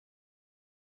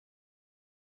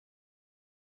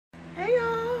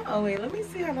Oh wait, let me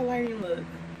see how the lighting looks.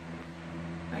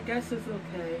 I guess it's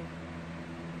okay.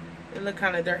 It looked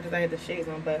kind of dark because I had the shades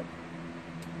on, but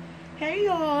hey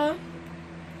y'all,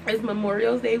 it's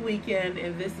Memorial Day weekend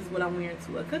and this is what I'm wearing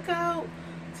to a cookout.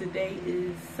 Today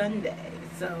is Sunday,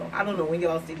 so I don't know when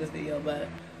y'all see this video, but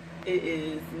it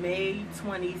is May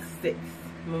 26th,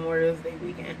 Memorial Day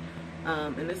weekend.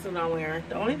 And this is what I'm wearing.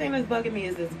 The only thing that's bugging me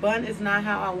is this bun is not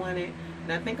how I want it,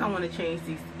 and I think I want to change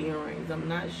these earrings. I'm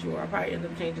not sure. I'll probably end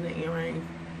up changing the earrings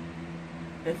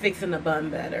and fixing the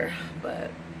bun better, but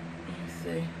let's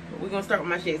see. We're gonna start with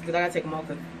my shades because I gotta take them off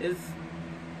because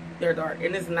they're dark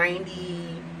and it's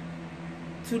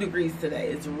 92 degrees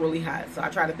today. It's really hot, so I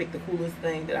try to pick the coolest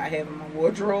thing that I have in my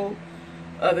wardrobe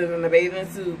other than the bathing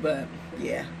suit. But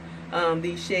yeah,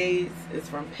 these shades is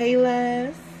from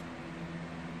Payless,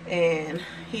 and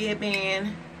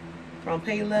headband from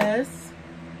Payless.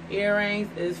 Earrings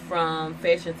is from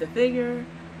Fashion to Figure.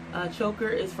 Choker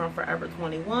is from Forever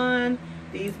 21.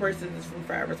 These bracelets is from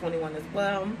Forever 21 as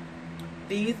well.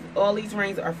 All these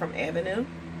rings are from Avenue.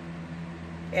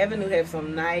 Avenue have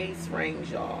some nice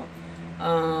rings, y'all.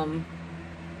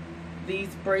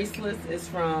 These bracelets is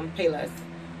from Payless.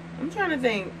 I'm trying to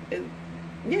think.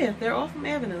 Yeah, they're all from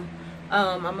Avenue.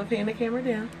 I'm gonna pan the camera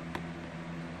down.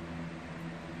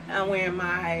 I'm wearing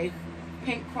my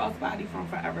pink crossbody from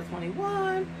Forever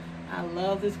 21. I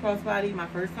love this crossbody. My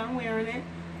first time wearing it,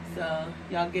 so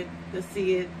y'all get to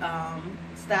see it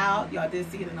styled. Y'all did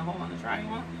see it in the haul on the try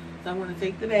on. So I'm going to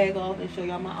take the bag off and show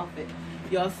y'all my outfit.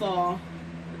 Y'all saw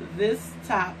this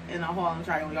top in a haul and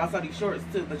try on. Y'all saw these shorts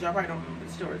too, but y'all probably don't remember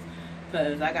the shorts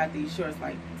because I got these shorts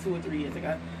like 2 or 3 years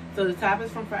ago. So the top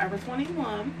is from Forever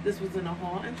 21. This was in a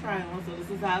haul and try on, so this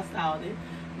is how I styled it.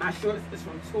 My shorts is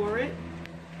from Pootd,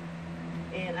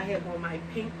 and I have on my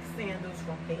pink sandals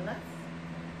from Payless.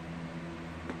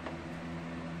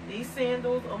 These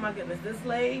sandals, oh my goodness, this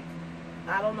leg,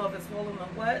 I don't know if it's swollen or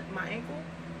what, my ankle,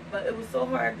 but it was so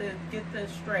hard to get the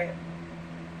strap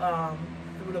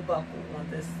through the buckle on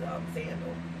this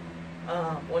sandal,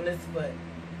 on this foot.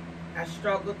 I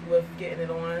struggled with getting it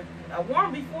on. I wore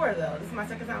them before though. This is my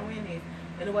second time wearing these,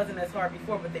 and it wasn't as hard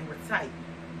before, but they were tight.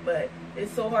 But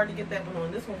it's so hard to get that one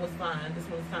on. This one was fine. This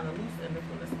one's kind of loose, and this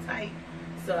one is tight.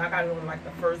 So I got it on like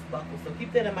the first buckle. So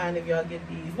keep that in mind if y'all get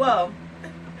these. Well,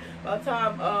 by the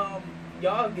time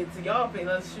y'all get to y'all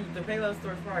Payless, shoot, the Payless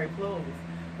store's probably closed.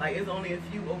 Like, it's only a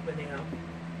few open now.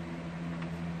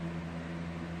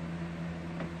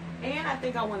 And I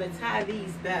think I want to tie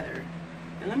these better.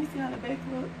 And let me see how the back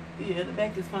look. Yeah, the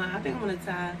back is fine. I think I'm going to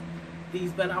tie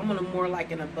these better. I want them more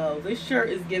like in a bow. This shirt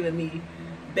is giving me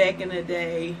back in the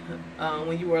day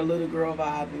when you were a little girl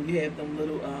vibe and you had them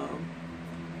little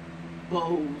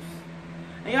bows.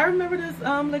 And y'all remember this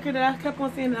liquor that I kept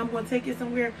on saying that I'm going to take it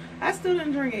somewhere? I still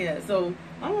didn't drink it yet. So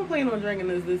I'm going to plan on drinking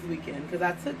this weekend because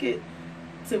I took it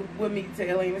with me to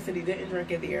Atlantic City, didn't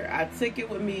drink it there. I took it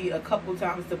with me a couple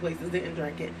times to places, didn't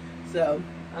drink it. So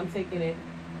I'm taking it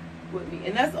with me.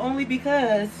 And that's only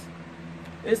because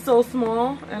it's so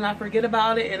small and I forget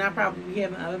about it and I probably be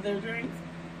having other drinks.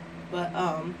 But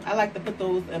I like to put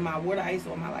those in my water ice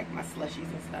or my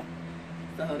slushies and stuff.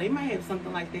 So they might have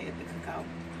something like that at the cookout.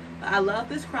 I love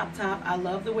this crop top. I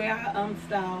love the way I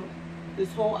styled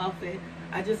this whole outfit.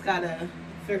 I just gotta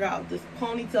figure out this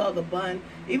ponytail, the bun.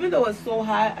 Even though it's so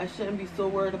hot, I shouldn't be so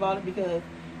worried about it because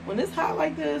when it's hot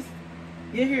like this,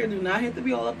 your hair do not have to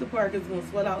be all up the park. It's gonna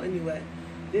sweat out anyway.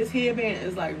 This headband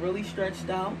is like really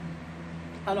stretched out.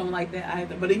 I don't like that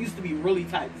either, but it used to be really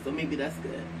tight, so maybe that's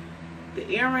good. The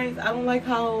earrings, I don't like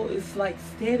how it's like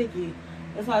staticky.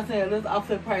 That's why I said this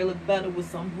outfit probably look better with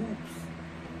some hoops.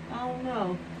 I don't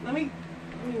know. Let me 1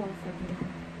 second.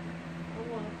 I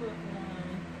want to put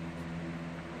one.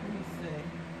 Let me see.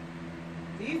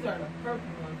 These are the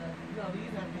purple ones. No,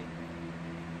 these are pink.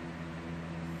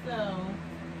 So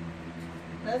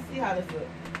let's see how this looks.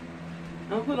 I'm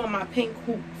gonna put on my pink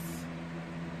hoops.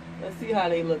 Let's see how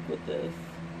they look with this.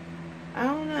 I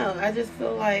don't know. I just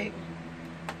feel like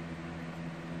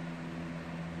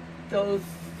those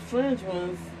fringe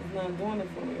ones is not doing it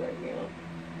for me right now.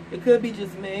 It could be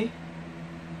just me.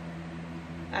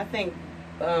 I think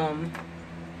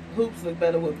hoops look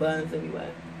better with buns anyway.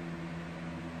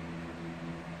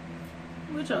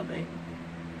 What y'all think?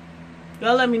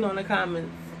 Y'all let me know in the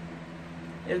comments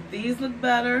if these look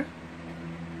better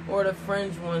or the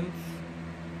fringe ones.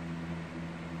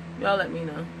 Y'all let me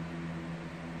know.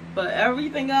 But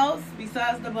everything else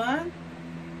besides the bun,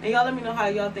 and y'all let me know how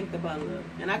y'all think the bun look.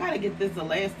 And I gotta get this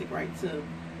elastic right too.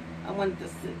 I want it to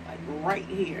sit like right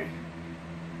here.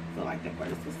 So like that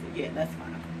part is supposed to, yeah, that's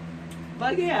fine.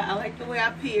 But yeah, I like the way I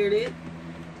paired it.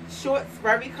 Shorts,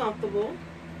 very comfortable.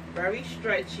 very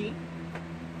stretchy.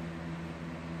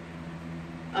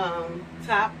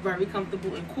 Top, very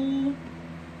comfortable and cool.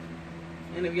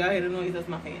 And if y'all hear the noise, that's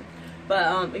my fan.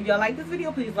 But if y'all like this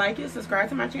video, please like it, subscribe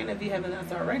to my channel if you haven't done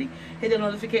so already. Hit the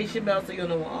notification bell so you'll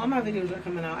know when all my videos are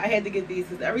coming out. I had to get these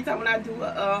because every time when I do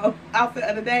a outfit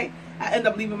of the day, I end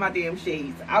up leaving my damn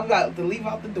shades. I'm about to leave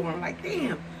out the door. I'm like,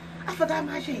 damn, I forgot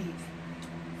my shades.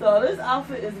 So this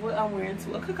outfit is what I'm wearing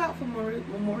to a cookout for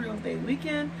Memorial Day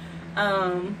weekend.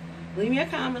 Leave me a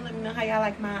comment. Let me know how y'all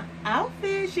like my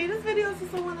outfit. Share this video so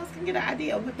someone else can get an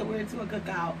idea of what to wear to a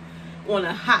cookout on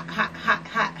a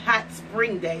hot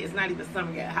spring day. It's not even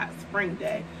summer yet. Hot spring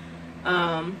day.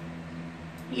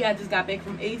 Yeah, I just got back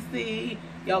from AC.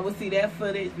 Y'all will see that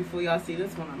footage before y'all see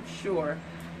this one, I'm sure.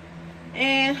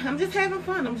 And I'm just having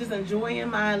fun. I'm just enjoying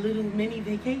my little mini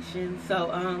vacation.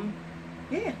 So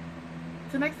yeah.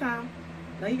 Till next time.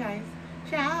 Love you guys.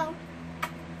 Ciao.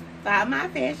 Buy my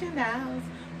fashion dolls.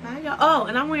 Bye, y'all. Oh,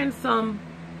 and I'm wearing some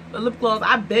lip gloss.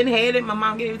 I've been had it. My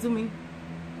mom gave it to me.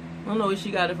 I don't know where she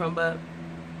got it from, but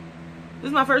this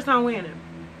is my first time wearing it.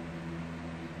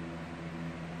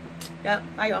 Yep.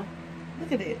 Bye, y'all.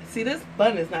 Look at it. See, this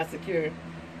bun is not secure.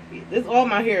 This is all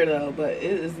my hair, though, but it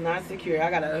is not secure. I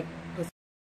gotta